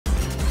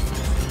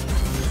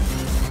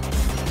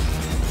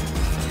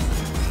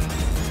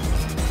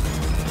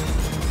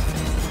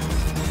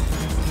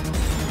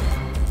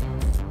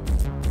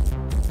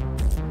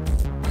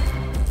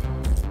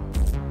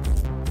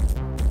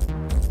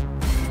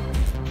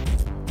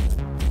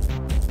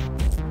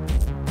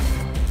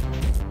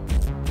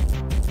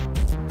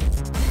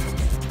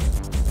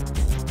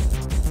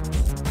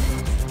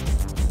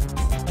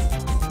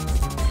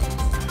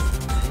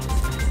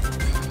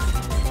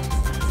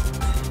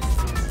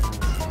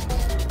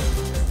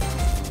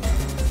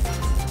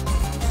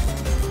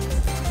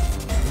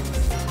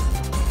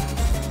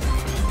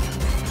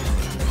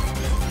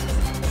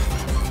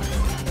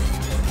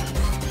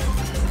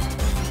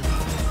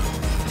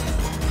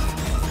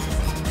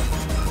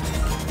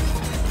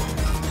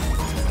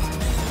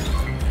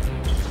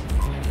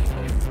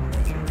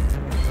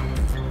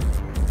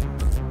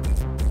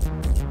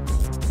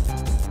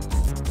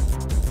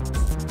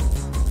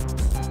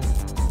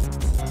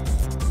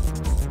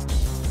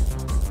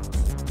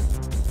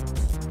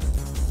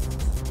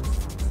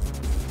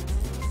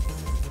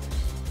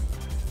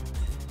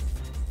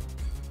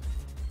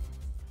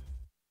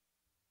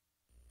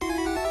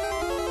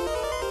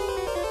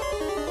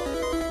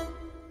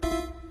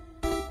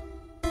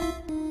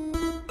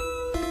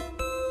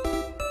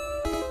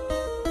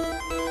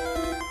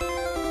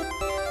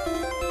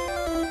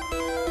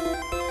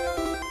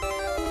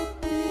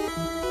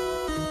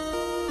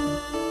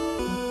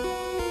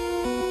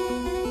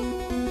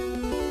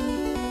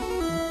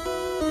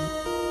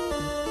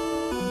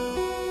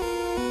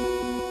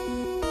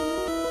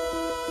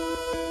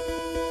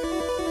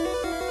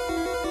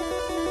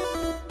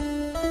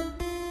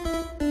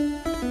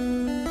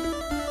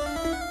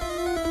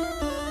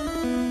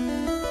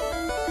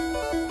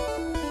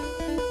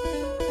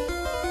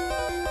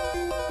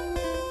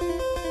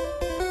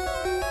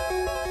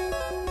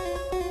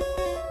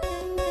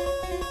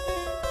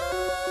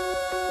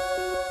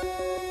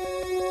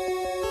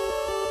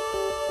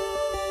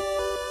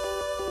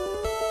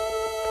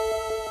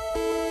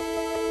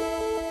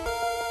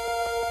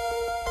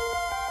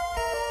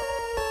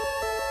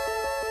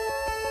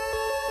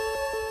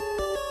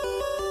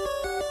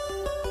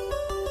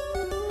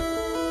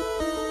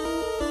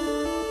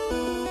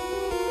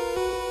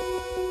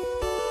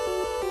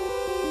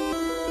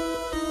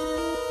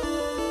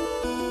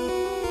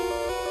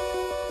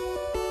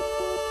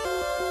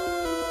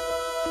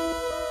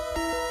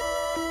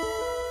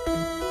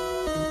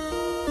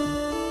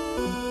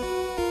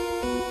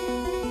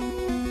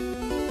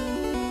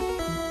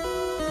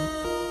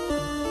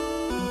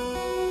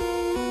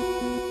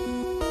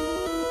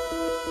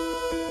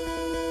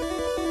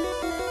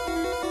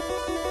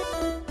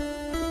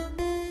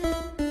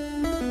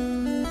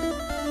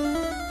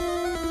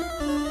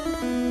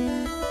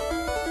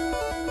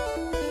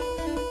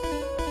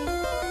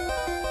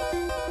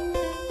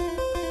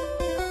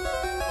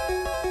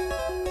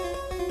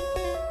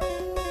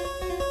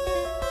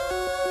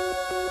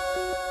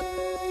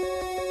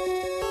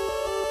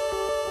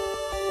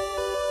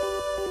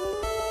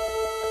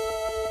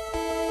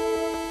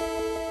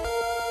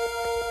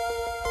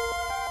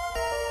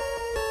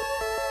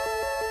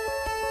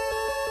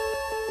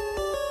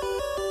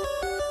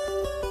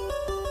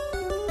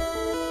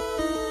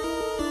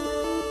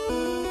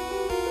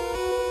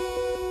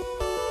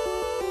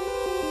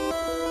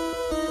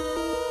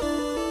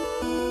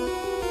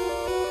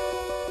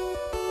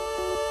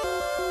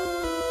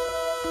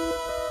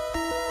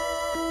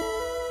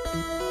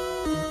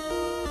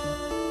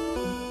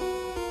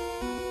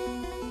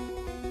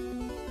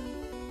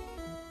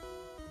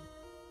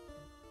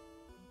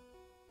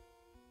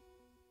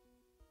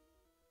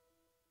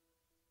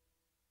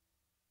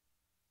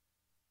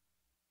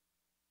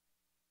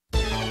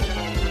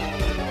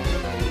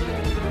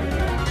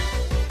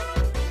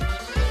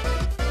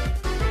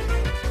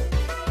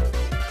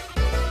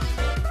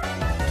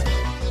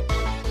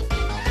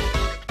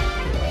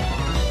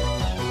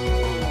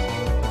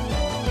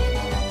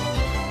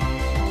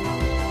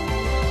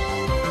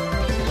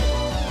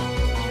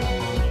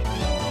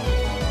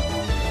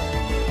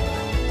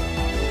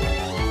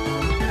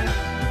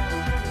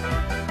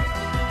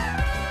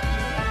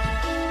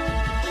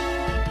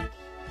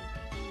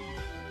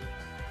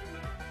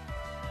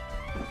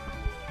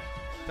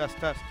Test,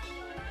 test.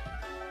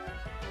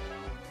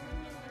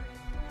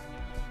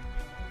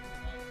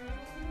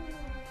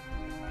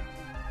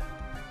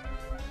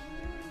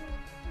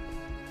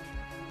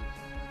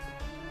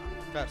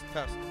 Test,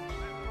 test.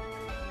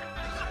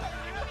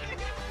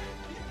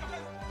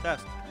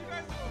 Test.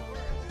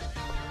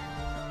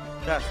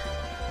 Test.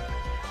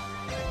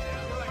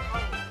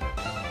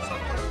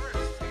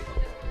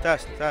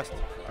 Test, test.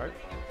 All right.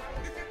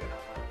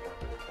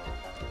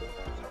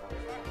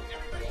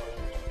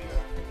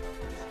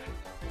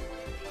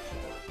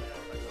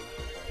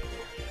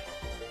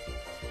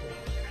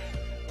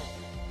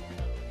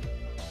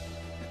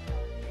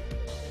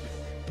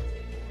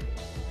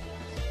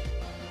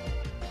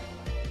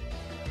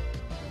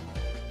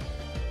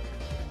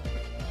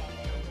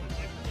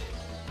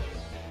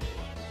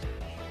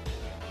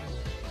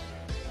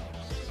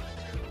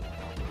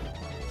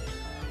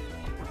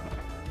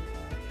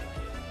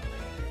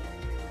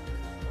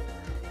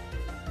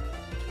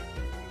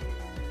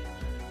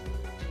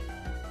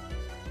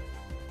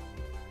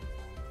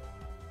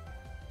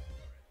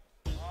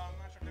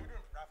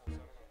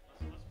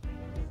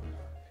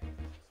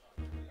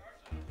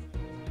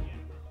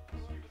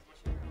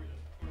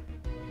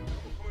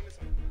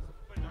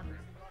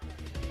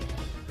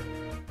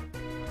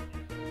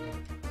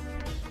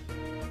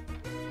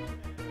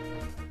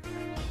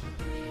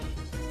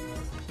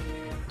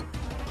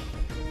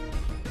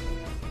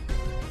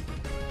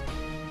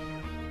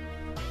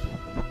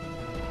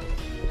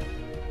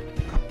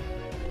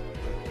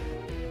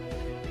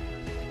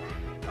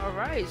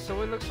 Alright,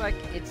 so it looks like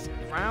it's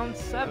round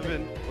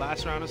 7.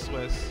 Last round of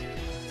Swiss.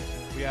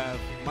 We have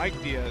Mike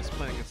Diaz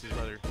playing against his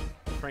brother,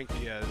 Frank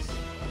Diaz.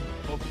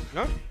 Oh,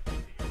 no?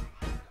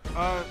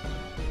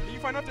 Can you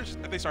find out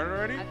if they started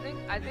already?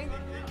 I think.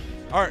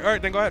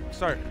 Alright, then go ahead,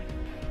 start.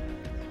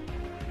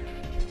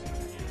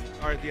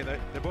 Alright, yeah,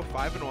 they're both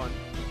 5-1. And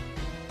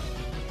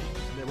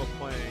they're both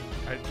playing,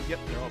 yep,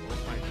 they're all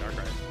both playing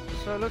Darkrai.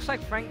 So it looks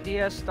like Frank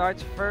Diaz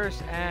starts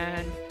first,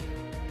 and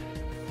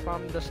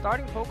from the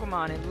starting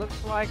Pokemon, it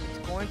looks like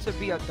it's going to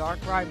be a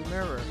Darkrai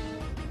Mirror.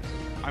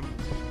 I'm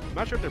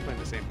not sure if they're playing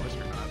the same list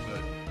or not,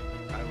 but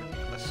I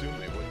would assume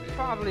they would be.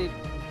 Probably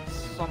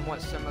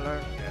somewhat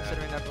similar,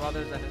 considering they're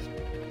brothers and it's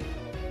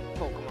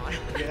Pokemon.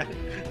 Yeah.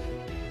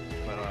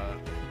 But,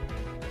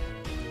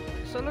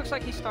 so it looks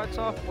like he starts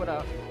off with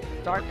a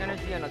Dark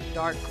Energy and a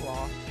Dark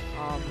Claw.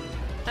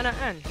 And an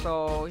N,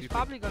 so he's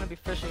probably going to be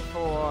fishing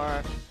for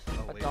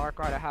a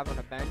Darkrai to have on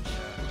the bench.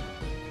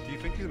 Yeah. Do you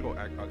think he's going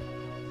to go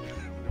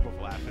they're both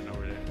laughing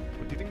over there.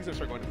 But do you think he's going to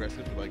start going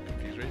aggressive with like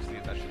Confuse Rays to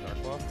attach to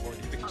Dark Claw? Or do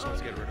you think he just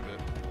wants to get rid of it?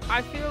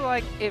 I feel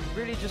like it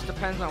really just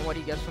depends on what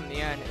he gets from the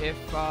end. If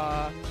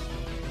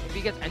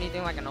he gets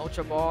anything like an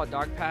Ultra Ball, a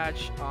Dark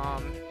Patch,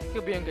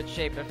 he'll be in good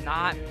shape. If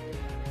not,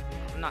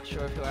 I'm not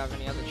sure if he'll have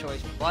any other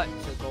choice but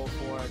to go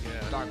for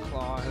Dark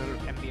Claw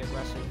and be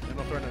aggressive. And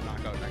they'll throw in a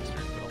knockout next turn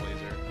for the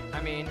laser.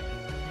 I mean,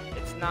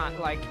 it's not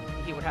like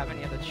he would have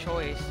any other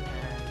choice.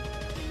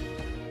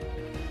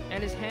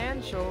 And his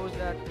hand shows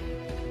that.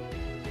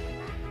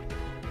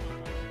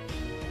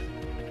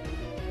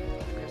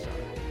 Okay,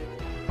 sorry.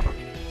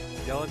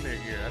 Yell in their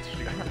ear, that's what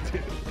you gotta do.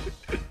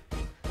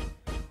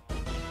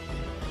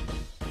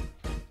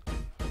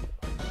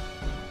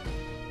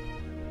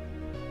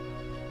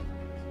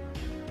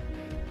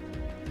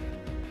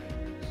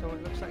 So it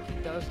looks like he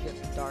does get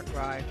the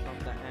Darkrai from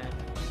the end.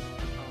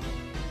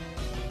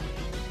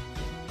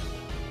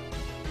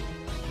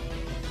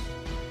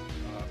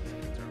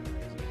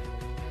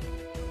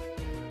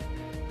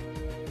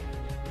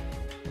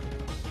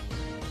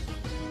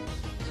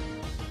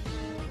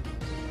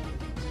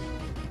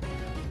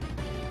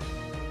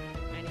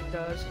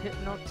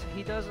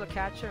 He does a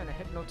catcher and a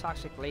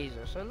hypnotoxic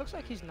laser, so it looks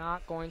like he's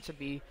not going to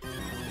be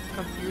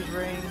Confuse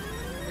Raying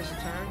this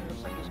turn.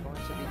 Looks like he's going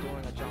to be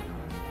doing a jump.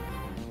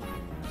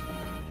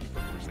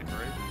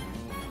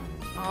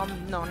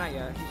 No, not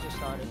yet. He's just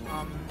started.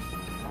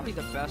 Probably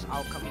the best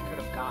outcome he could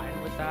have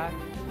gotten with that.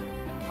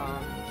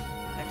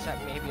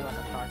 Except maybe like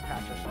a Dark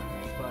Patch or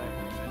something, but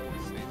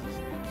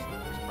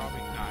it's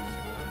probably not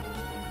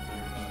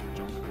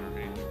jump in our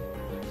range.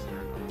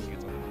 Unless he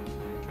gets a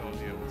kill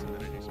deal with some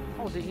energy.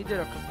 Oh, he did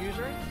a Confuse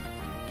Ray?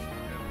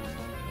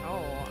 Yeah.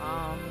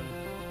 Oh,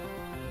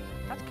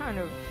 that's kind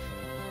of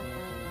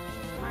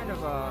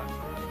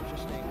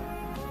interesting.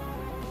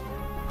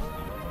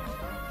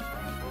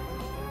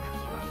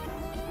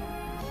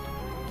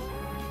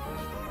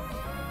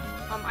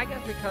 I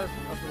guess because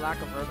of the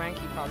lack of Burbank,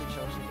 he probably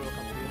chose to do a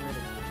Confuse Ray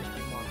to just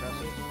be more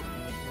aggressive.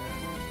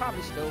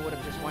 Probably still would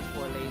have just went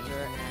for a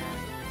laser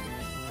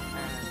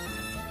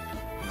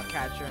and a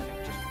catcher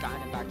and just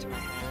gotten it back to my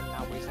hand,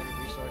 not waste any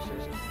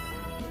resources.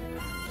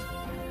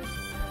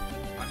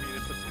 I mean,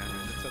 it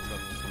sets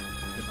up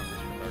good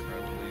numbers for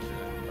Darkrai to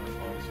laser and Dark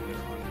Ball, so they're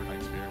on your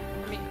Night Spear.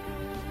 I mean,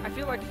 I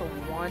feel like the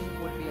one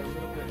would be a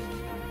little bit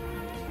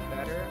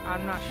better.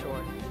 I'm not sure.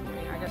 I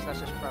mean, I guess that's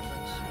just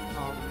preference.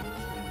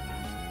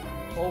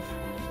 Both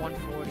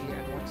 140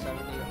 and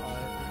 170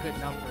 are good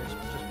numbers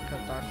just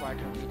because Darkrai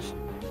can reach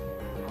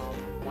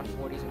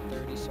 140s and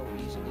 30s so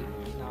easily.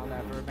 Now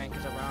that Burbank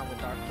is around with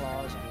Dark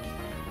Claws and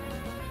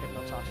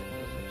Hypnotoxic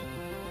Lasers.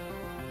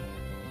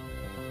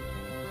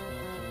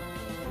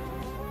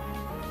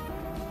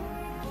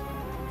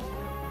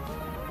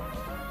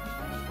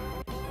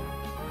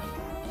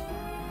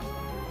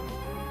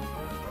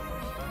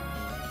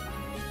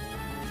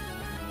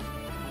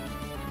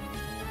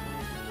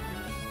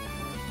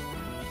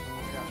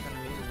 Yeah, turn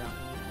the music down.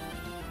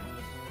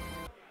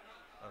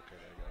 Okay,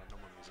 there you go. No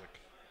more music.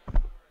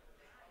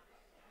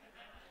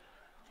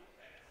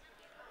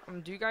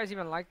 Do you guys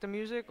even like the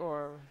music,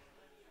 or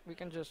we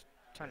can just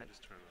turn Yeah, it?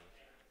 just turn it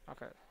off.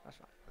 Okay, that's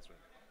fine. That's right.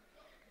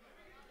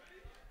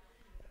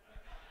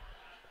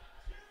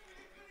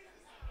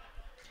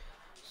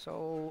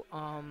 So,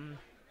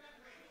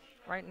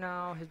 right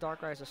now his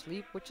Darkrai is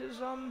asleep, which is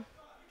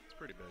It's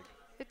pretty big.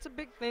 it's a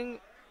big thing.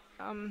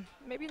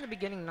 Maybe in the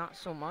beginning not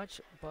so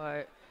much,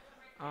 but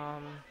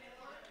um,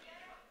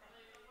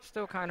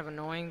 still kind of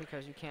annoying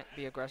because you can't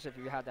be aggressive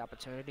if you had the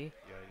opportunity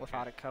Yeah, you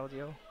without a can't.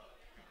 Keldeo.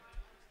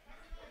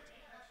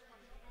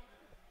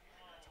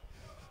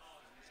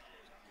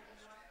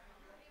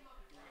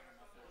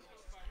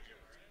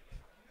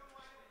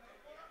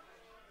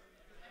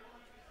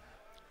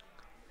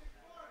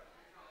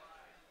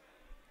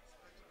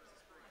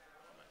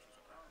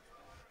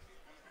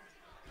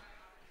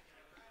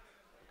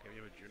 Okay, we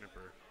have a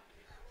Juniper.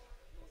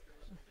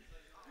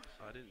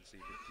 Oh, I didn't see.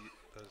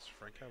 Does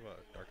Frank have a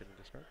Darken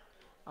discard?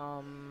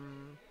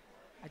 Um,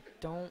 I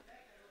don't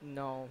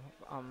know.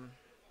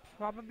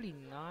 Probably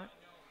not.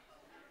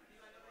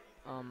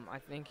 I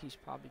think he's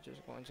probably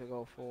just going to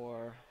go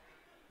for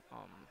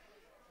um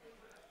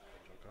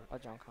a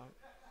junk hunt.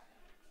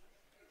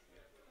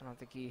 I don't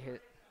think he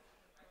hit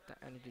the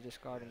energy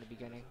discard in the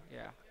beginning.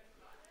 Yeah.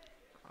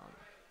 Um,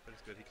 But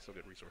it's good. He can still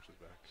get resources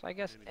back. so I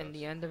guess And he in the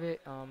does. end of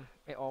it,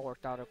 it all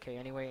worked out okay.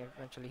 Anyway,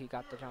 eventually he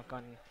got the junk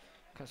gun and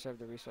conserved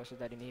the resources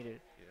that he needed.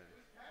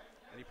 Yeah.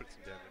 And he put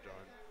some damage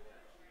on.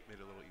 Made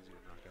it a little easier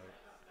to knock out.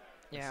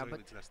 Yeah, but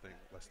Leads less things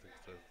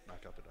to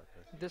knock out the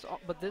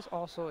Darkrai. this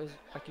also is,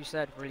 like you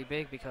said, really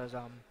big because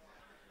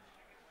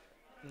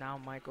now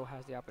Michael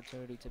has the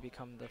opportunity to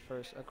become the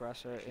first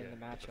aggressor in the Get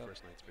matchup. the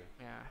first Night Spear.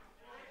 Yeah.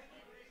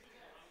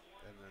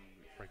 And then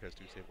Frank has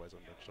 2 Stabilize on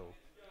bench, so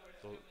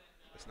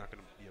it's not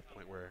going to be a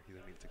point where he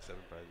needs to take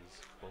 7 prizes.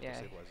 Both Yeah. the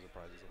Stabilizers are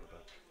prizes on the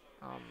bench.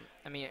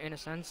 I mean, in a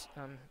sense,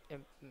 it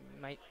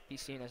might be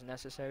seen as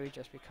necessary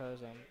just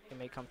because it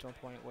may come to a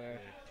point where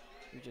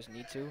you just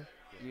need to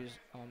use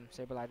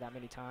Sableye that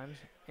many times.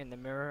 In the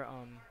mirror,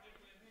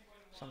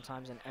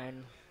 sometimes an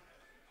N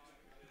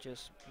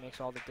just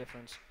makes all the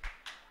difference.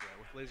 Yeah,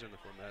 with Laser in the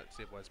format,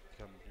 Sableyes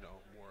become,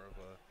 more of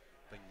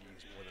a thing you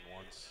use more than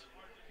once.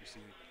 You see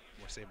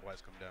more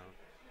Sableyes come down.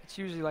 It's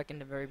usually like in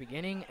the very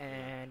beginning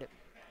and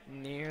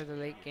near the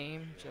late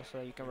game, just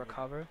so you can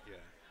recover. Yeah.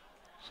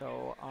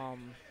 So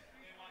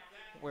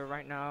we're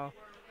right now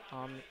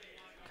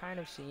kind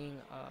of seeing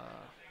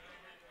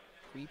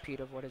a repeat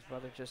of what his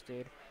brother just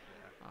did.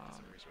 Yeah, get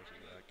some resources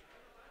back.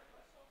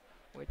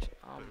 Which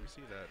But we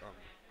see that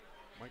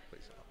Mike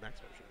plays Max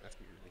Potion. That's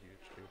going to be really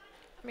huge, too.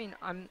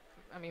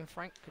 I mean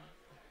Frank could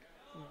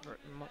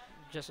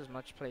just as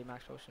much play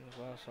Max Potion as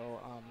well. So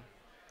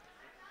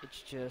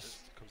it's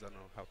just It comes down to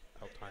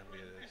how timely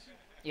it is.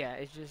 yeah,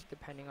 it's just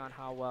depending on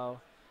how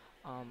well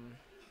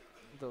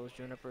those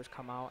Junipers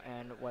come out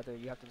and whether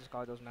you have to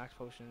discard those Max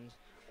Potions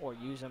or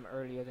use them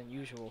earlier than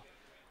usual.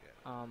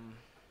 Yeah.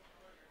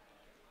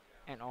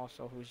 And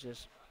also who's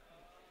just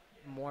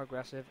more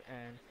aggressive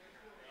and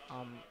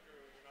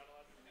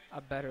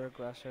a better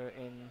aggressor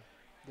in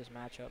this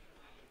matchup.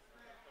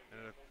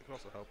 And it could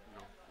also help,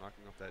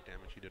 knocking off that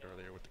damage he did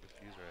earlier with the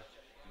Confuse Ray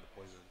and the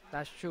poison.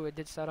 That's true. It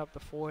did set up the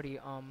 40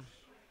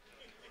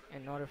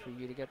 in order for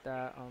you to get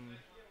that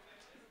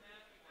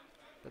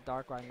the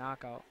Darkrai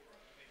knockout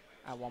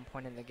at one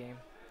point in the game.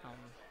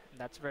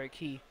 That's very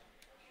key.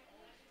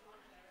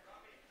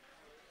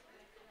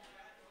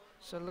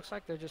 So it looks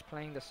like they're just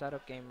playing the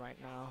setup game right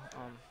now.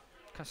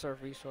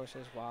 Conserve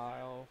resources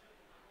while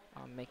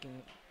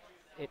making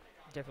it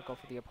difficult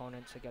for the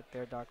opponent to get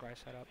their Darkrai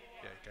set up.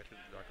 Yeah, catching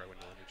the Darkrai with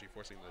no energy,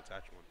 forcing the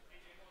attach one.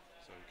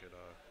 So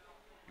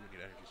you would need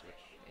energy switch.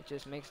 It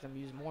just makes them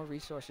use more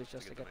resources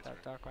just to get that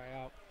nice Darkrai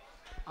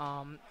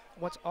out.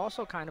 What's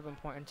also kind of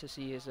important to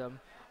see is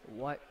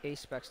what ace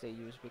specs they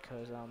use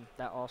because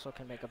that also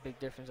can make a big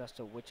difference as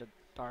to which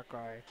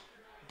Darkrai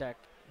deck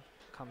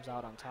comes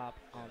out on top.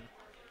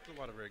 There's a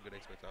lot of very good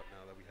aspects out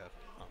now that we have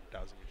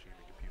Dowsing Machine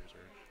and Computer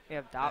Surge. We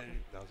have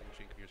Dowsing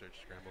Machine, Computer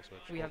Surge, Scramble Switch.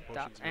 we have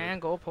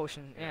and Gold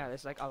Potion. Yeah,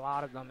 there's like a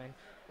lot of them, and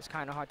it's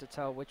kind of hard to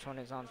tell which one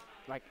is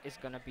is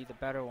gonna be the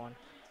better one.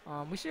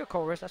 We see a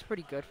Chorus, that's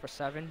pretty good for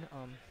 7.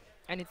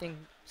 Anything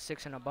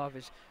 6 and above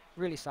is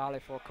really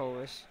solid for a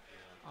Chorus.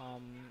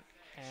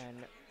 And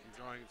you're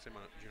drawing the same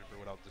amount of Juniper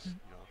without just,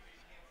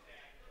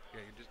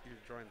 you're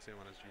drawing the same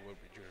amount as you would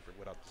with Juniper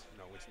without just,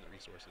 wasting the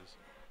resources.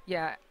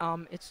 yeah,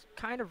 it's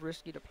kind of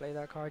risky to play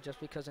that card just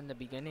because in the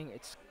beginning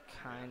it's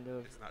kind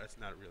of It's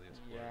not really as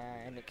important.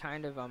 yeah, and it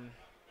kind of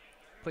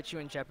put you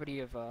in jeopardy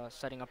of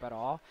setting up at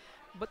all.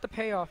 But the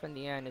payoff in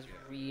the end is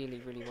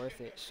really, really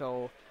worth it.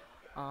 So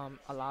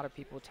a lot of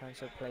people tend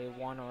to play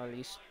one or at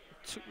least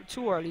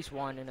two or at least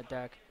one in a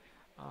deck.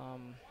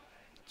 Um,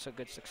 it's a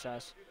good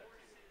success.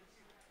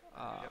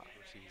 Uh, Yep,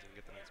 we're seeing he's gonna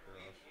get the nice pair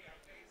off.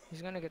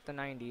 he's gonna get the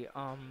 90.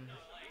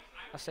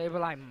 A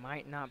Sableye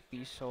might not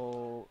be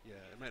so. Yeah,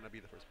 it might not be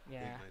the first big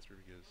Yeah. nice pair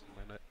because he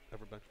might not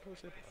ever bench pro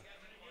Sableye.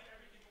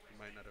 He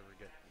might not ever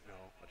get,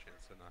 a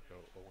chance to knock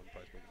out a one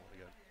prize Pokemon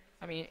again.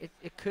 I mean,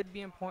 it could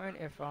be important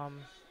if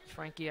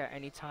Frankie at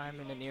any time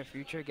in the near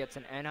future gets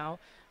an N out,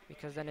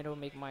 because then it'll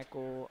make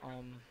Michael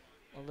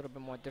a little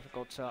bit more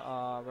difficult to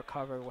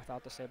recover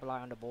without the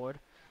Sableye on the board.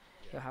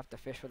 He'll have to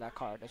fish for that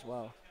card as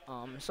well.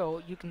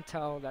 So you can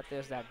tell that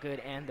there's that good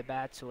and the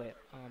bad to it.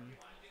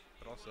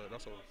 But also, it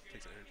also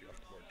takes energy off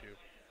the board too.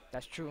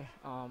 That's true.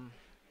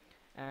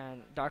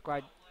 And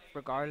Darkrai,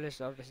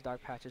 regardless of his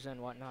dark patches and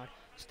whatnot,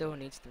 still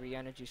needs 3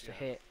 energies to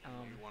hit.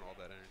 You want all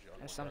that energy on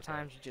And one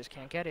sometimes you just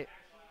can't get it.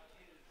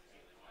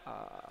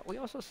 We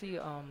also see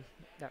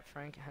that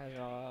Frank has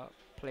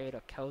played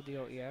a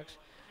Keldeo EX,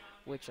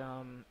 which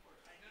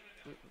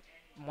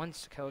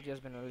once Keldeo has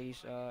been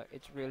released,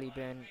 it's really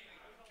been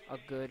a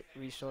good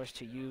resource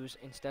to use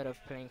instead of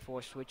playing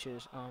 4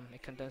 switches.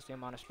 It condenses the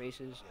amount of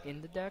spaces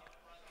in the deck,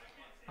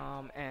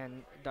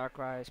 and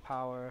Darkrai's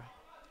power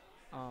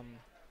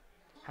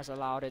has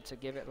allowed it to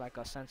give it like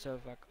a sense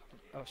of like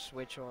a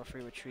switch or a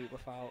free retreat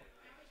without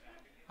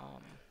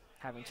um,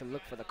 having to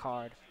look for the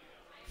card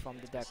from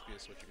the deck. Be a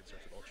switch you can search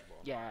with Ultra Ball.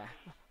 Yeah,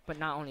 but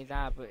not only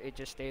that, but it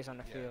just stays on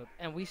the field.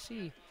 And we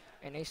see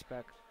an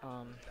A-Spec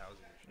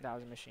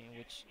Thousand Machine,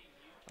 which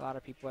a lot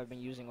of people have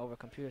been using over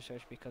computer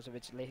search because of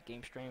its late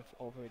game strength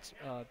over its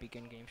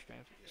begin game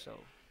strength. So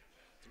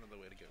it's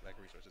another way to get back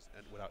resources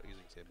and without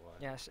using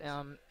Sableye. yes,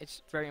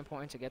 it's very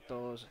important to get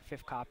those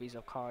 5th copies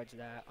of cards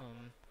that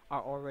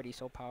are already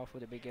so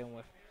powerful to begin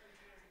with,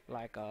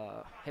 like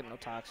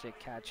Hypnotoxic,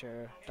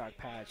 Catcher, Dark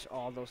Patch,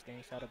 all those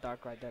things that a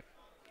Darkrai deck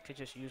could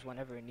just use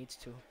whenever it needs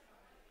to.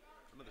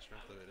 Another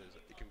strength of it is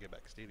that you can get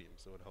back stadium,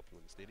 so it'll help you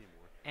win the stadium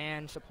more.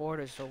 And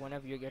supporters, so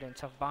whenever you get in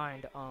tough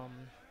bind,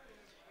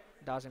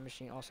 Thousand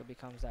Machine also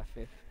becomes that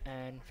 5th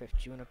and 5th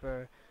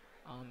Juniper,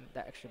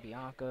 that extra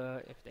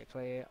Bianca if they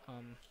play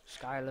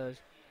Skylas.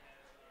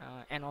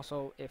 And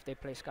also, if they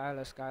play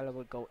Skylar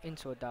would go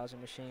into a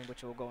Thousand Machine,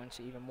 which will go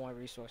into even more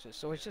resources.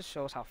 So it just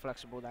shows how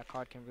flexible that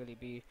card can really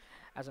be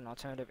as an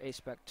alternative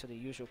A-Spec to the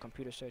usual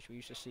computer search we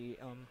used to see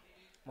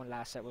when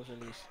last set was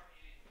released.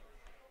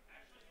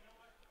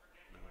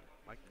 Now,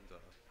 Mike's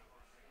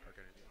Dark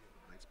Energy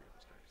Night Spear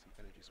this turn. He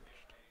energy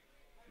switched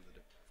from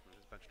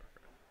his bench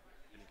Darkrai,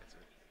 and he gets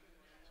it.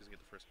 So he's gonna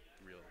get the first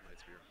real Night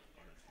Spear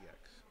on an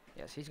EX.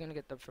 Yes, he's gonna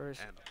get the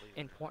first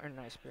important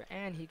Night Spear,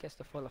 and he gets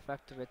the full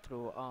effect of it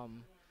through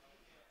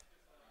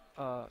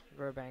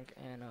Burbank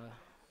and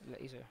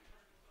Laser.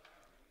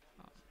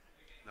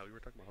 Now we were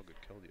talking about how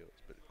good Keldeo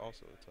is, but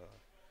also it's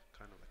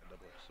kind of like a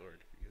double-edged sword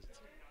because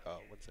it's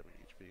 170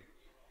 HP.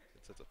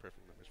 It sets up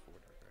perfect numbers for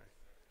Darkrai.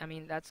 I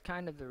mean, that's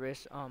kind of the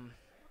risk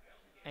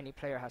any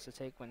player has to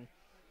take when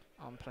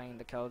playing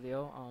the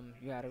Keldeo.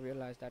 You gotta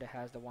realize that it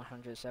has the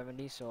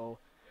 170, so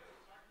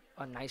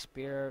a Nice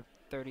Spear,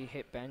 30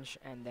 hit bench,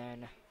 and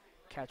then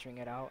catching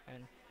it out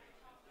and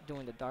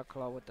doing the Dark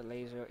Claw with the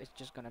laser, it's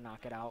just gonna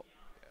knock it out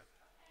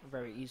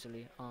very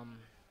easily.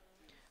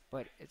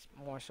 But it's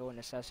more so a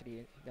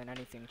necessity than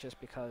anything, just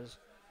because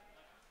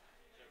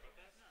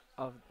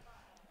of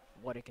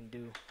what it can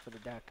do for the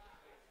deck.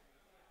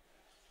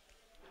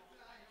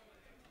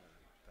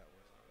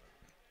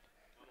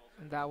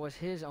 That was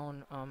his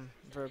own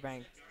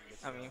Burbank,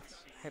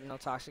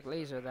 Hypnotoxic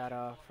Laser that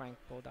Frank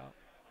pulled out.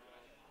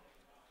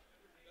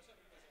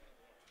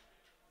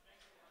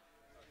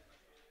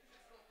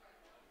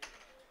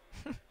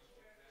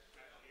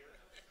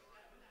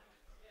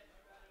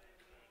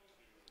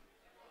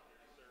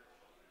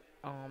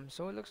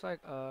 So it looks like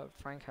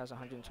Frank has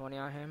 120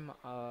 on him.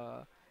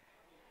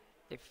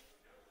 If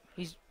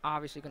he's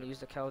obviously going to use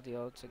the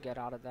Keldeo to get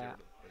out of that,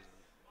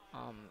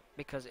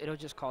 because it'll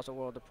just cause a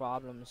world of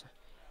problems.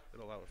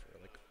 It'll allow it for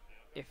like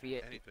if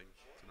he anything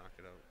to knock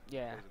it out.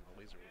 Yeah. Poison,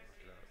 the laser will knock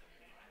it out.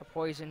 A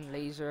poison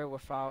laser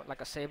without like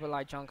a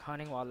Sableye junk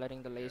hunting while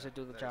letting the laser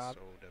do the job. That's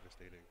so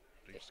devastating.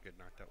 They just get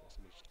knocked out while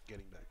someone's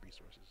getting back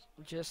resources.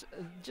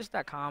 Just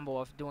that combo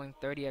of doing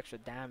 30 extra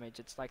damage.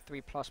 It's like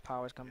 3+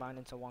 powers combined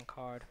into one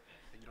card.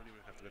 And you don't even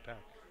have to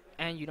attack.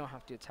 And you don't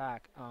have to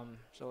attack.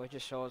 So it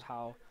just shows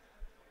how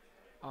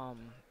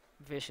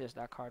vicious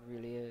that card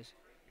really is.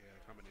 Yeah,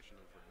 the combination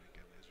of Burbank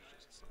and laser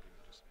is just something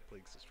that just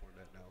plagues this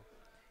format now.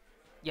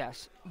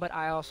 Yes, but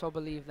I also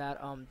believe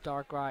that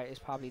Darkrai is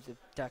probably the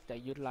deck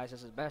that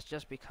utilizes it best,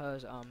 just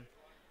because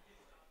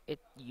it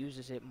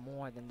uses it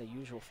more than the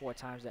usual 4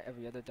 times that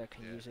every other deck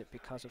can use it,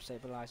 because of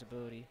Sableye's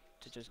ability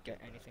to just get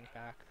anything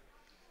back.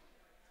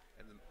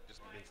 And then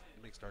just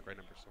makes Darkrai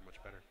numbers so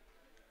much better.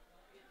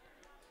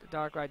 The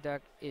Darkrai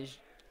deck is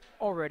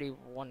already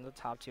one of the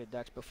top tier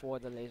decks before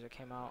the laser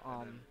came out.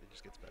 It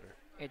just gets better.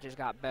 It just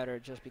got better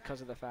just because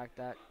of the fact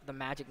that the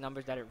magic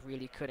numbers that it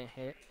really couldn't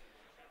hit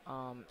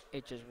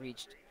it just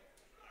reached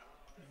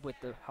with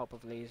the help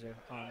of laser.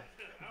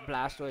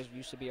 Blastoise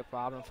used to be a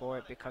problem for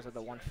it because of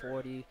the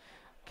 140,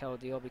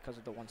 Keldeo because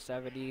of the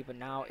 170, but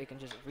now it can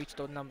just reach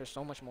those numbers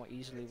so much more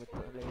easily with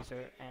the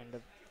laser and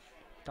the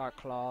Dark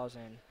Claws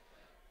and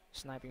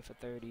sniping for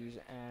 30s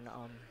and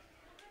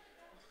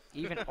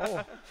even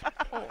oh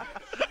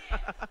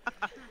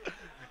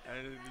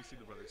And then you see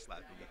the brothers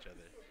slapping each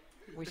other.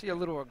 we see a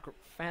little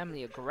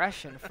family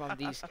aggression from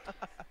these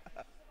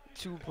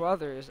two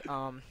brothers.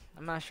 I'm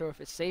not sure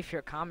if it's safe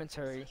here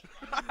commentary.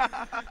 He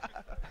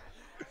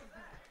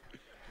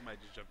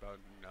might just jump out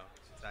and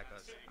attack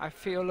us. I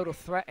feel a little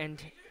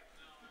threatened.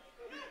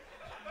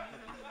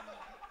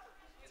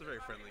 It's a very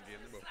friendly game.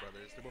 They're both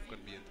brothers. They're both going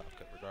to be in top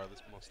cut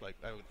regardless. Most like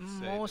I would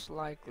say. Most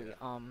likely.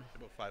 Yeah,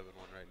 they're both 5-1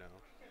 right now.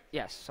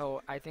 Yes.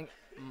 So I think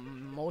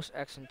most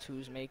X and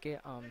 2s make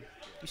it.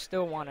 You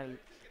still want to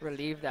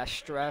relieve that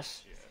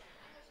stress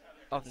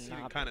of Seeding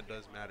not. kind of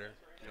does matter.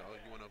 You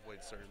want to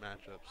avoid certain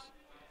matchups.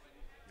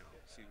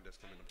 Seeding does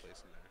come into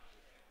place in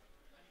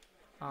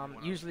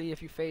there. Usually,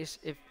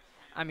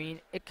 I mean,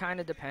 it kind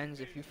of depends.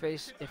 If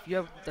you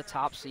have the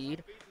top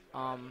seed,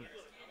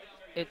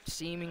 it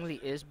seemingly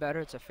is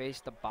better to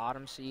face the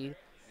bottom seed.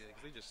 Yeah,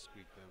 because they just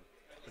squeak them.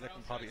 The deck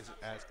probably isn't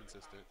as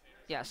consistent.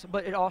 Yes,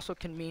 but it also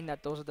can mean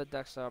that those are the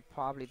decks that are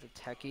probably the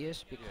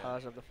techiest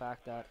because of the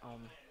fact that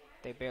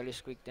they barely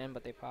squeaked in,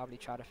 but they probably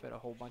try to fit a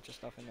whole bunch of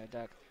stuff in their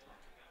deck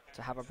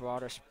to have a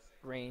broader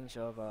range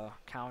of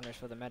counters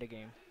for the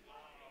metagame.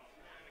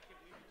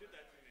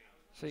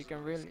 So you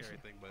can really scary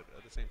thing, but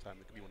at the same time,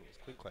 it could be one of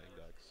those clean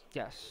decks.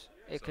 yes,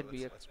 it could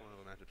be that's one of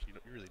the matchups you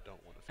really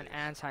don't want to an face.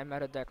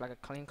 anti-meta deck like a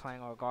Cling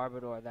Clang or a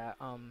Garbodor that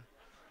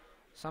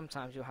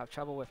sometimes you'll have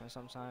trouble with, and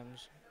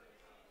sometimes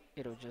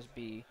it'll just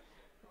be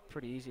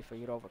pretty easy for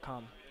you to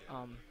overcome.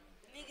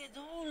 Nigga,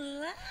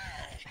 don't lie.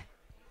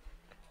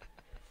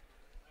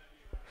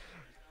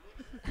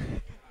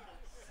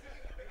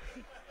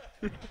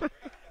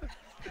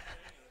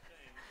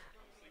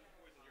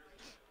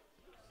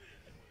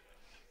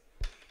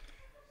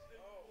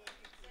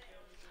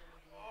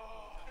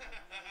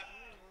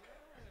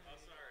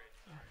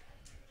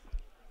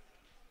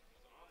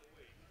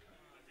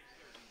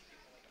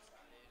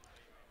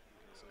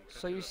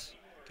 So you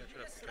catch it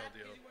up to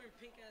Keldeo,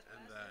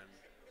 and then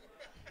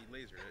he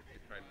lasered it. He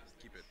tried to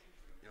keep it,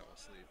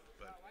 asleep,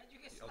 but he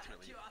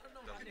ultimately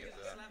doesn't get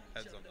the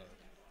heads on the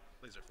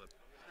laser flip.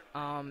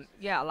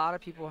 yeah, a lot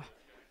of people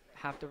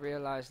have to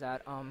realize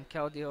that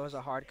Keldeo is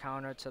a hard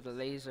counter to the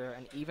laser,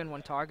 and even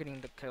when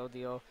targeting the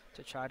Keldeo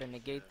to try to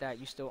negate that,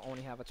 you still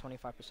only have a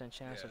 25%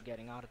 chance of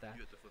getting out of that.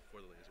 You have to flip for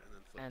the laser,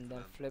 and then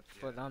them. flip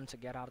for them to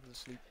get out of the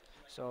sleep.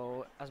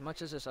 So as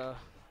much as it's a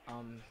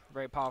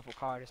very powerful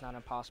card, it's not an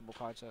impossible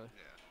card to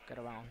get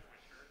around.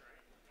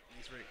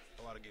 It's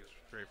a lot of games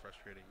very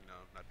frustrating,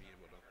 not being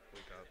able to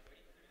wake up.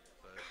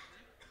 But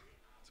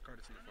it's a card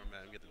that's in the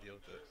format and we get to deal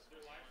with it.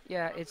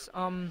 Yeah,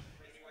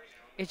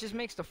 it just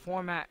makes the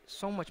format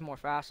so much more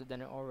faster than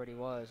it already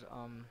was.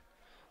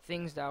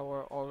 Things that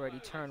were already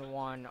turn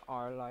 1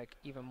 are like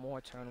even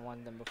more turn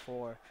 1 than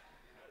before.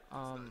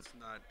 It's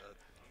not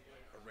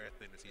a rare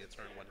thing to see a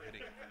turn 1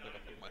 hitting, like a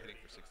Pokemon hitting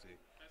for 60.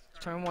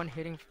 Turn 1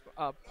 hitting,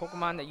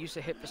 Pokemon that used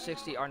to hit for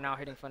 60 are now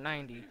hitting for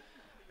 90.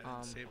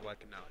 And Sableye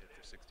can now hit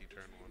for 60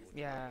 turn 1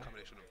 with a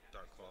combination of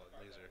Dark Claw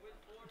and Laser.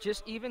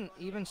 Just even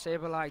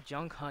Sableye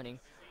junk hunting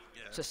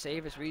to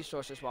save his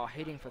resources while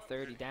hitting for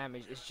 30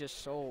 damage is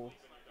just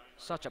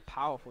such a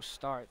powerful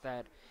start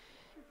that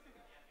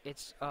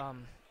it's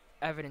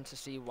evident to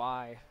see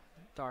why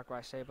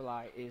Darkrai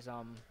Sableye is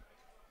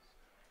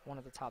one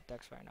of the top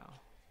decks right now,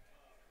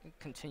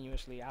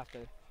 continuously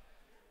after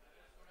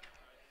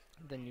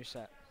the new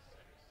set.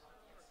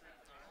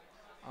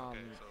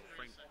 Okay, so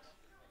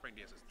Frank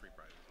Diaz has 3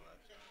 prizes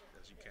left,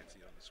 as you can't see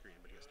it on the screen,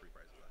 but he has 3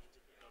 prizes left.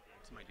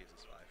 So my Diaz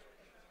is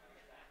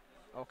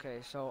 5.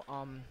 Okay, so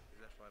Is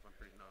that 5? I'm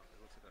pretty no.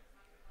 It looks like that.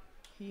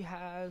 he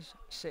has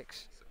 6.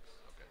 6.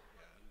 Okay,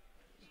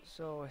 yeah.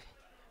 So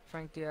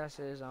Frank Diaz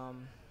is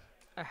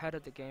ahead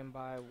of the game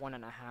by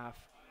 1.5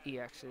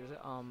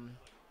 EXs.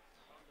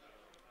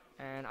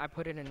 And I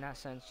put it in that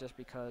sense just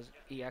because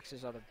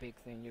EXs are the big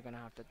thing you're gonna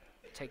have to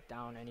take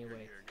down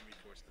anyway. You're gonna be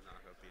forced to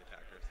knock out the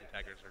attackers. The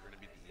attackers are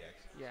gonna be the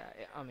EX.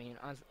 Yeah, I mean,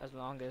 as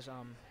long as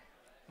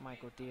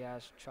Michael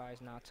Diaz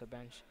tries not to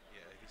bench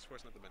Yeah, if he's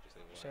forced not to bench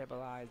Sableye.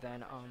 Sableye,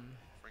 then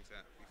Frank's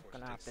gonna be forced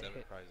gonna to have take to 7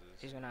 hit.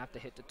 prizes. He's gonna have to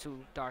hit the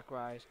 2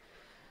 Darkrai's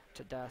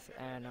to death,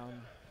 and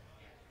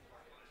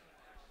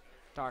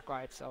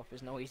Darkrai itself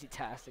is no easy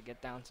task to get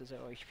down to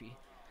 0 HP. You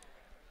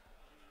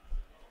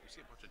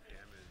see a bunch of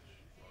damage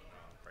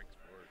on Frank's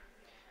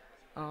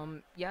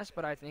board. Yes,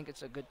 but I think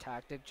it's a good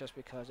tactic just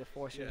because it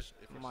forces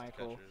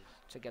Michael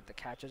to get the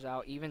catches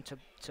out, even to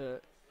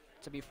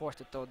be forced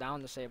to throw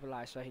down the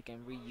Sableye so he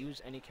can reuse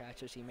any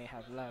catches he may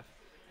have left.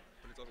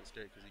 But it's also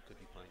scary because he could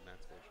be playing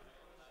Max Potion.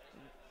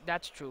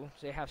 That's true.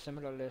 They have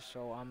similar lists,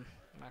 so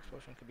Max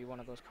Potion could be one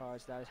of those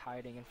cards that is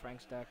hiding in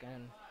Frank's deck,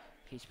 and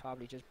he's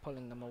probably just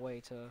pulling them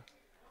away to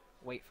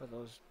wait for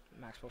those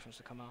Max Potions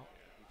to come out.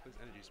 Yeah, plays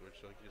energy switch,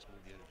 so he can just move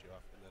the energy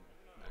off and then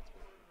max it.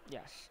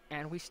 Yes,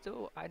 and we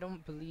still, I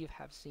don't believe,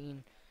 have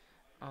seen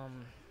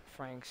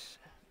Frank's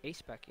ace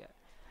spec yet.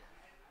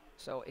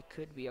 So it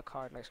could be a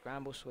card like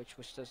Scramble Switch,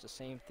 which does the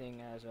same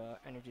thing as a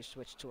energy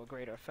switch to a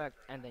greater effect,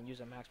 and then use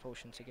a max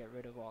potion to get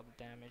rid of all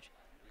the damage.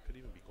 It could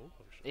even be gold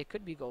potion. It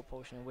could be gold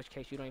potion, in which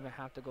case you don't even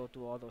have to go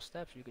through all those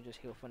steps. You can just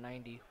heal for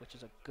 90, which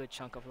is a good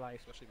chunk of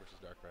life. Especially versus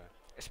Darkrai.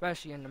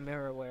 Especially in the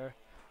mirror where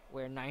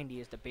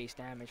 90 is the base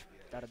damage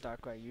that a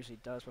Darkrai usually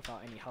does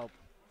without any help.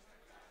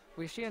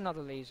 We see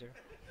another laser.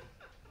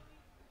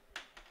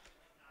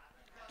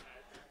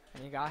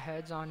 And you got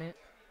heads on it.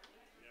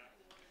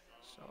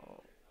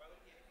 So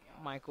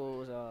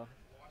Michael's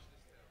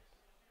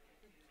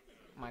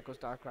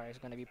Darkrai is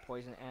going to be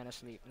poisoned and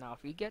asleep. Now, if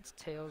he gets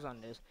tails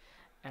on this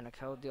and a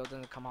Keldeo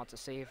doesn't come out to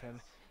save him,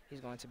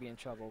 he's going to be in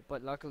trouble.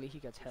 But luckily, he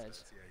gets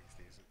heads. Yeah, he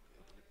stays.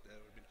 That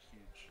would have been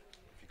huge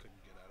if he couldn't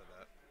get out of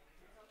that.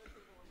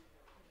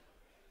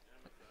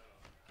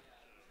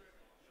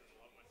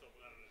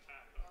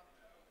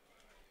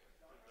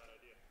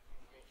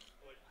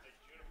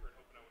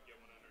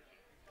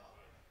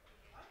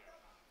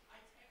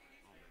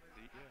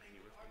 Yeah, he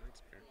whiffed the Night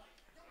Spear.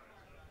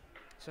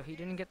 So he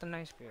didn't get the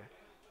Night Spear.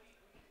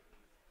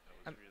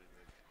 That was really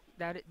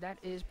big. That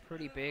is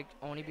pretty big,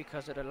 only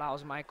because it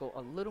allows Michael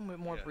a little bit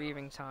more Yeah.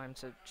 breathing time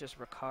to just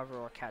recover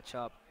or catch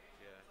up.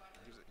 Yeah,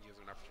 he gives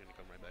him an opportunity to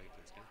come right back into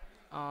this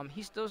game.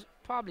 He's still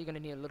probably going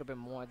to need a little bit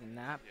more than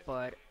that, Yeah,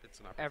 but it's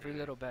an every opportunity.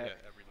 little bit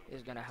Yeah, every little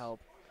is bit going to counts.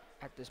 help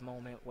at this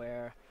moment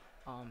where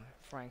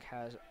Frank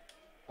has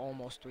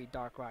almost 3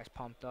 Darkrai's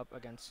pumped up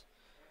against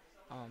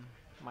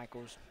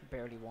Michael's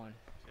barely 1.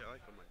 Yeah, I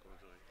like what Michael is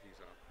doing. He's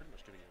pretty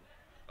much giving him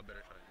a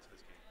better shot into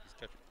this game. He's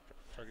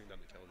targeting down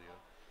the Keldeo,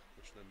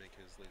 which will then make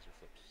his laser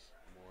flips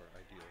more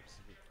ideal.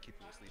 So he can keep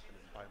him asleep and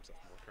then buy himself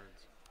more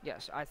turns.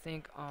 Yes, I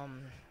think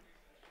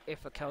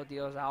if a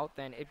Keldeo's out,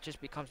 then it just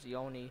becomes the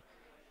only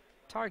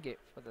target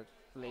for the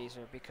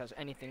laser, because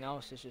anything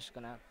else is just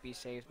going to be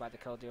saved by the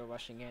Keldeo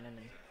rushing in and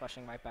then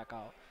rushing right back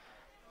out.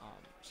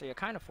 So you're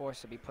kind of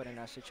forced to be put in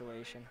that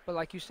situation. But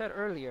like you said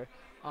earlier,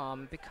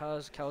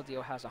 because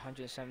Keldeo has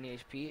 170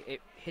 HP,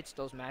 it hits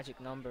those magic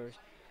numbers.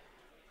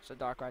 So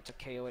Darkrai to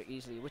KO it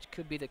easily, which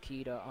could be the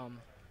key to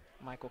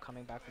Michael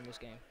coming back from this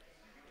game.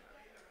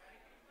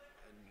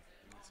 And you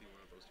can see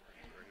one of those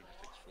turns where he just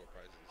takes 4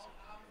 prizes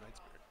and Night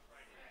Spear.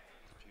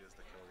 If he has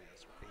the Keldeo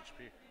for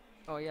HP.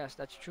 Oh yes,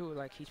 that's true.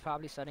 Like he's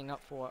probably setting up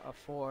for a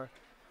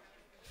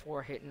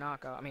 4-hit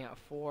knockout. I mean a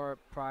 4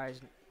 prize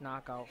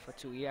knockout for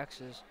 2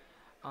 EXs.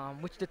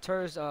 Which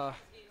deters a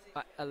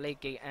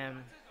late game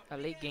end. You'd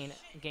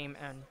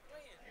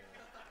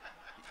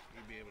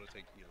be able to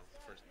take, the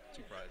first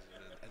 2 prizes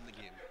and then end the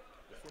game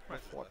with 4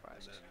 prizes four left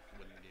prizes. and then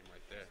win the game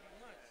right there.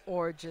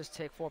 Or just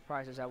take 4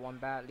 prizes at 1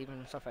 bat, leaving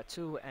himself at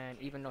 2, and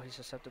even though he's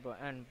susceptible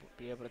and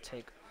be able to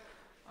take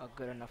a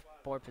good enough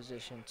board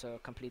position to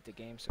complete the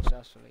game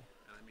successfully.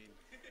 And I mean,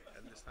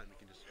 and this time he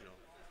can just, get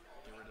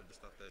rid of the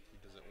stuff that he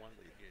doesn't want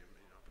late game.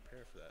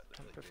 Prepare for that.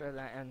 I late prefer game.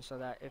 that end so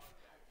that if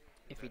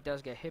he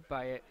does get hit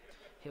by it,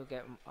 he'll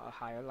get a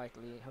higher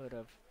likelihood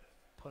of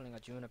pulling a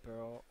Juniper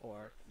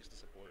or Just to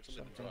support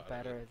something to draw out of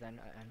better it. than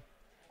an end.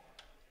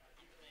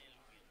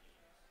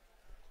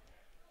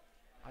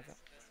 I th-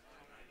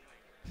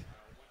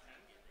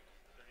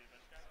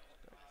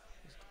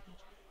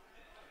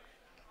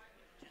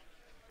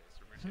 So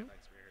we're gonna see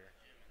Night Spear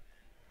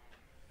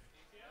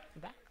here.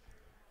 That.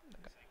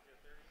 Okay.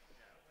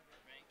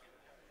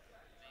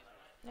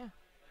 Yeah,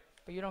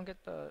 but you don't get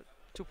the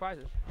 2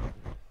 prizes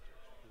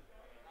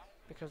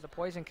because the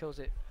poison kills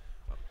it.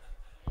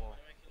 Well,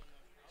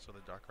 so the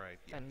Darkrai,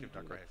 And active you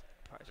Darkrai get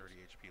has prizes. 30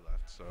 HP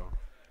left, so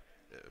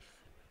if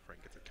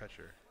Frank gets a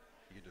catcher,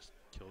 he can just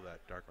kill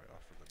that Darkrai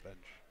off from the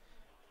bench.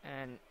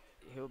 And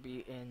he'll be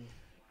in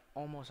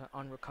almost an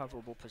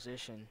unrecoverable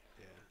position.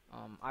 Yeah,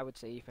 I would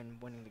say even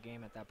winning the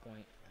game at that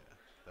point. yeah,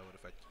 that would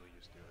effectively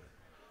just do it.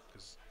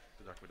 Because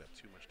the Darkrai would have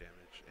too much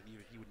damage, and he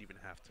wouldn't even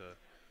have to,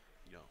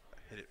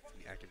 hit it from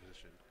the active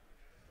position.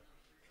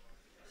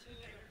 Should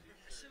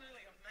look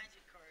like a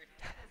magic card.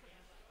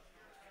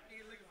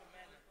 Nigga looking for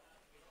mana.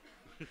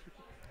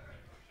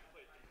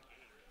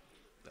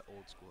 The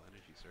old school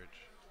energy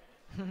surge.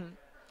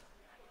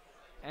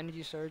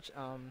 Energy Surge,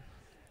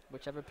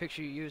 whichever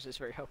picture you use is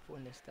very helpful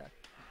in this deck.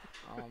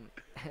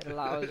 It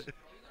allows,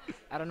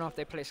 I don't know if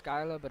they play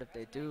Skylar, but if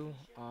they do,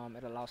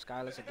 it allows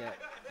Skylar to get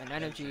an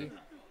energy,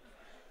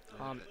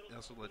 It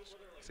also lets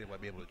Sableye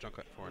be able to junk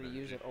it for an reuse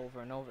energy. it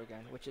over and over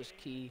again, which is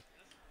key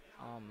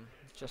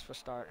just for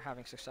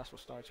having successful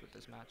starts with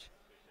this match,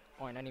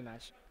 or in any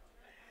match.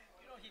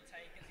 You know he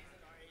tight because he's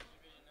in our age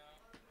division now.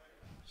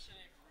 Shit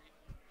ain't free.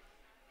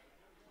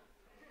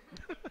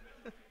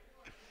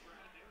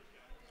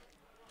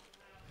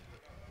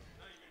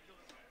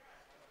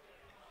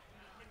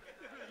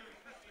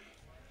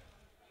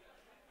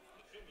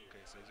 Okay,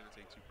 so he's gonna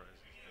take 2 prizes.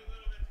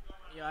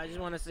 Yo, I just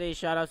want to say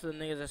shout out to the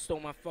niggas that stole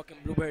my fucking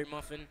blueberry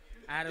muffin.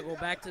 I had to go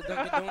back to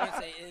Dunkin' Donuts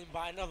and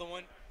buy another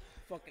one.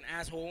 Fucking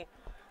asshole.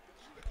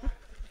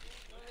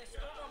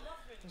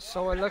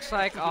 So it looks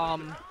like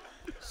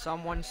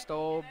Someone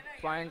stole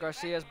Brian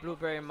Garcia's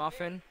blueberry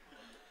muffin.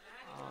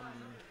 Um,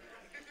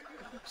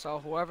 so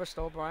whoever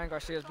stole Brian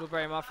Garcia's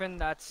blueberry muffin,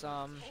 Shame.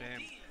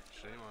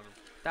 Shame on him.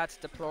 that's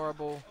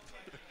deplorable.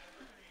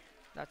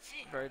 That's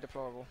very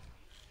deplorable.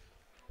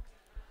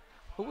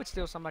 Who would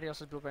steal somebody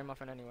else's blueberry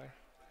muffin anyway?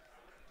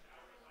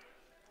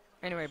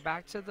 Anyway,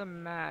 back to the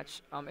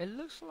match. It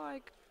looks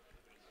like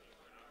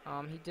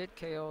he did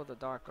KO the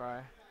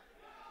Darkrai.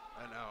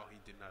 I know he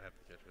did not have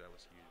to catch it. That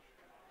was huge.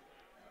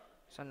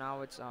 So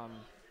now it's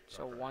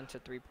so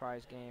Darkrai. 1-3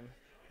 prize game.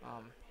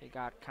 He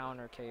got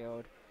counter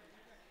KO'd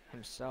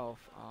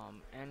himself.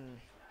 And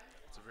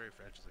It's a very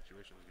fragile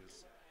situation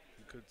because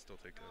he could still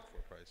take a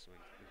 4 prize swing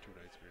in 2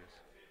 night spears.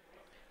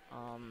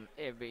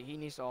 but he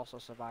needs to also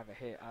survive a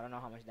hit. I don't know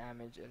how much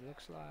damage. It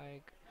looks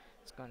like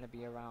it's gonna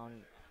be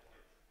around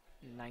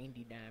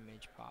 90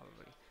 damage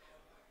probably.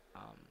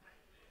 Um,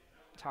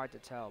 it's hard to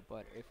tell,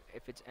 but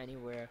if it's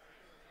anywhere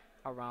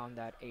around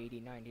that 80,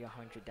 90,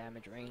 100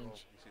 damage Well,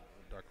 range, you see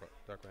Darkrai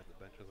at the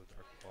bench has a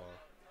Dark Ball,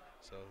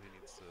 so he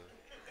needs to.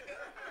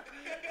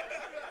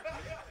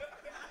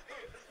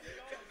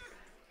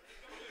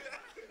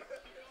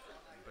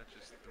 The bench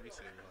is 3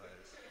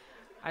 Sableyes.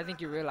 I think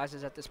he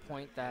realizes at this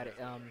point that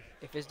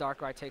if his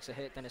Darkrai takes a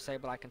hit, then his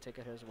Sableye can take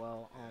a hit as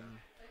well.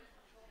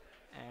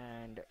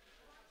 And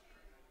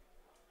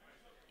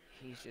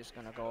he's just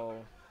gonna go.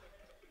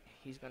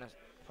 He's gonna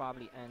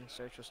probably end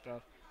search for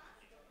stuff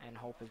and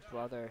hope his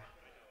brother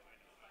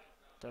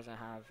doesn't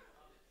have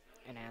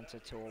an answer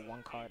to a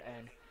 1 card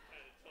end.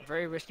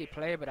 Very risky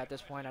play, but at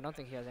this point, I don't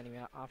think he has any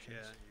options.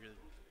 Yeah,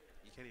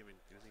 you can't even.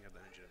 He doesn't even have the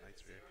energy to Night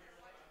Spear.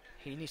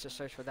 He needs to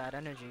search for that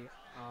energy.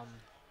 I'm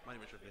not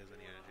even sure if he has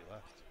any energy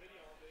left.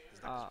 His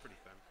deck is pretty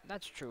thin.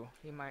 That's true.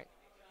 He might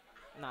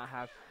not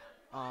have.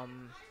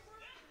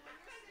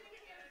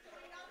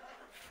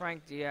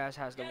 Frank Diaz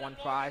has the 1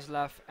 prize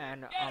left,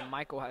 and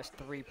Michael has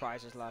 3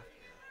 prizes left.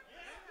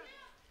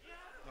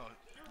 No, Or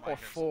Mike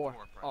has 4.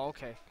 4 Oh,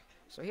 prizes. okay.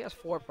 So he has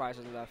 4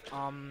 prizes left.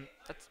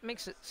 That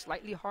makes it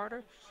slightly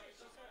harder.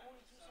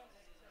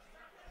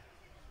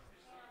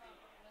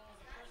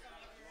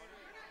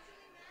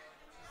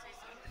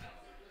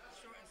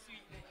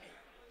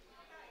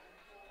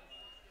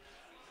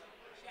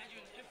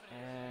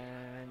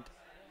 And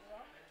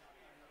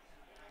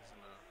He's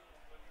in a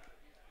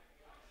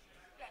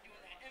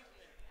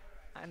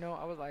I know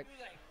I was like, He's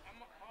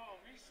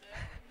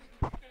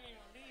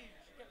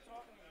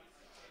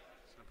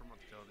gonna promote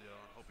the Keldeo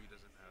and hope he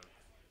doesn't have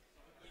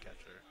a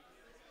catcher.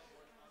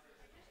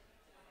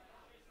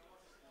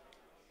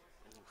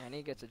 Oof. and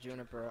he gets a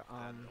Juniper.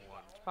 And the 1.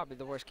 It's probably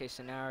the worst case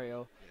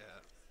scenario. Yeah.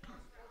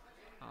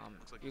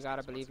 Looks like You this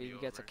gotta game's about believe to he be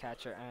gets a over.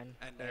 catcher, and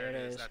And there it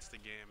is. That's the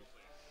game.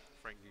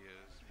 Frank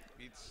Diaz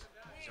beats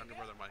his younger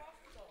brother Mike.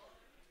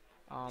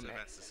 Um, To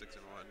advance to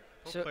 6-1.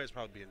 Both so- players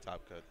probably be in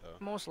top cut though.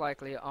 Most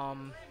likely.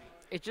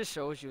 It just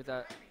shows you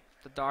that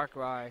the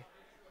Darkrai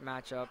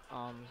matchup,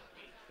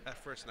 That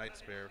first Night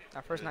Spear.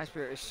 that first is- Night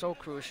Spear is so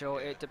crucial.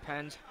 Yeah. It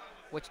depends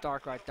which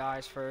Darkrai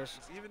dies first.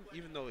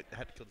 Even though it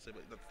had to kill the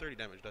Sableye, the 30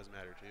 damage does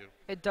matter too.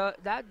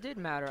 That did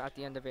matter at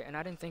the end of it, and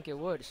I didn't think it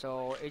would.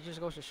 So it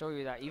just goes to show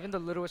you that even the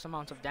littlest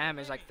amount of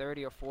damage, like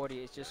 30 or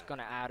 40, is just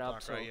gonna add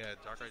up. So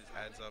Darkrai just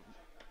adds up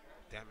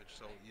damage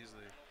so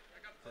easily.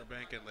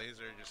 Burbank and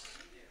Laser just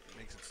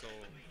makes it so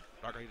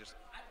Darkrai just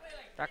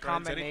that threatens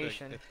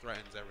combination, anything. It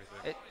threatens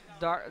everything.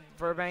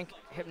 Verbank,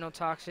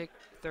 Hypnotoxic,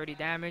 30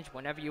 damage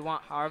whenever you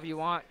want, however you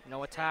want,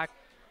 no attack,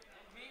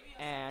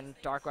 and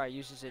Darkrai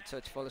uses it to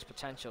its fullest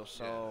potential.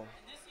 So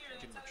You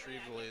can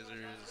retrieve the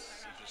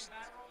lasers.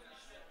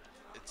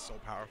 It's so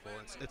powerful.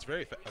 It's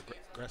very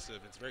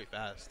aggressive. It's very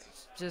fast.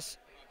 just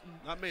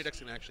Not many decks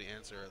can actually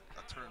answer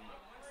a turn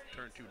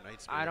 2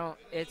 Night Spear. I don't.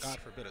 It's God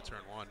forbid a turn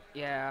 1.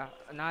 yeah,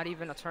 not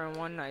even a turn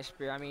 1 Night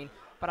Spear. I mean,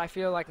 but I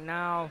feel like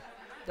now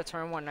the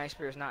turn 1 Night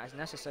Spear is not as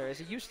necessary as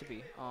it used to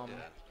be. Yeah.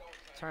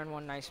 Turn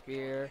 1 Night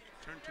Spear.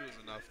 Turn 2 is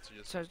enough to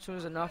just. Turn 2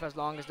 is enough as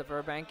long as the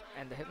Verbank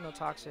and the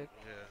Hypnotoxic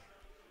Yeah.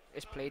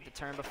 is played the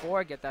turn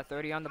before. Get that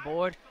 30 on the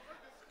board.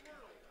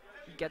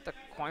 Get the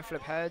coin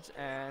flip heads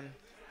and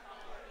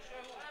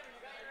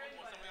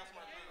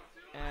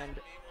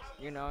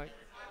you know.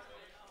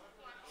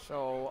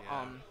 So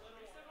Yeah.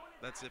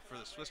 That's it for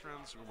the Swiss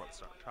rounds. We're about to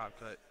start top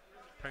cut.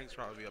 Prank's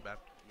probably about,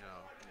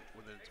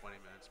 within 20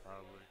 minutes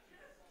probably.